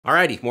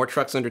Alrighty, more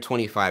trucks under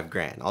 25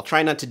 grand. I'll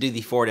try not to do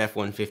the Ford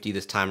F-150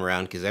 this time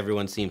around because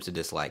everyone seems to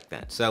dislike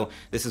that. So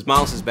this is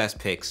Miles' best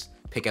picks.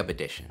 Pickup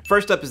edition.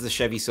 First up is the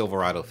Chevy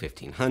Silverado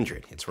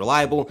 1500. It's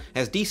reliable,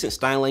 has decent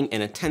styling,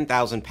 and a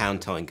 10,000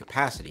 pound towing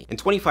capacity. And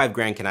 25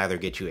 grand can either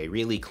get you a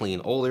really clean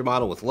older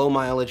model with low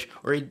mileage,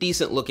 or a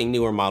decent looking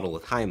newer model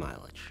with high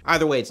mileage.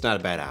 Either way, it's not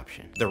a bad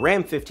option. The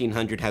Ram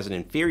 1500 has an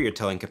inferior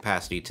towing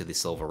capacity to the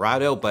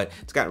Silverado, but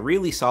it's got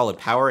really solid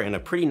power and a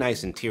pretty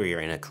nice interior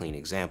in a clean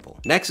example.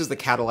 Next is the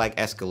Cadillac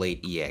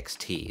Escalade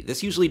EXT.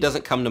 This usually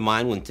doesn't come to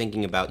mind when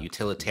thinking about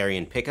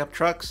utilitarian pickup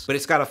trucks, but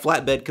it's got a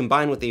flatbed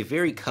combined with a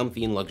very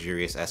comfy and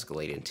luxurious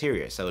Escalade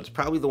interior, so it's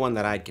probably the one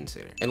that I'd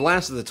consider. And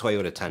last is the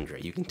Toyota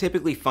Tundra. You can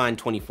typically find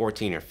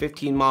 2014 or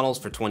 15 models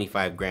for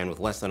 25 grand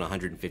with less than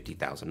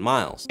 150,000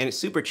 miles, and it's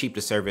super cheap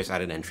to service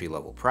at an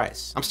entry-level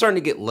price. I'm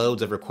starting to get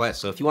loads of requests,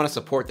 so if you want to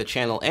support the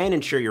channel and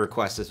ensure your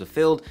request is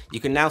fulfilled, you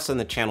can now send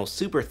the channel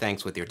super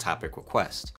thanks with your topic request.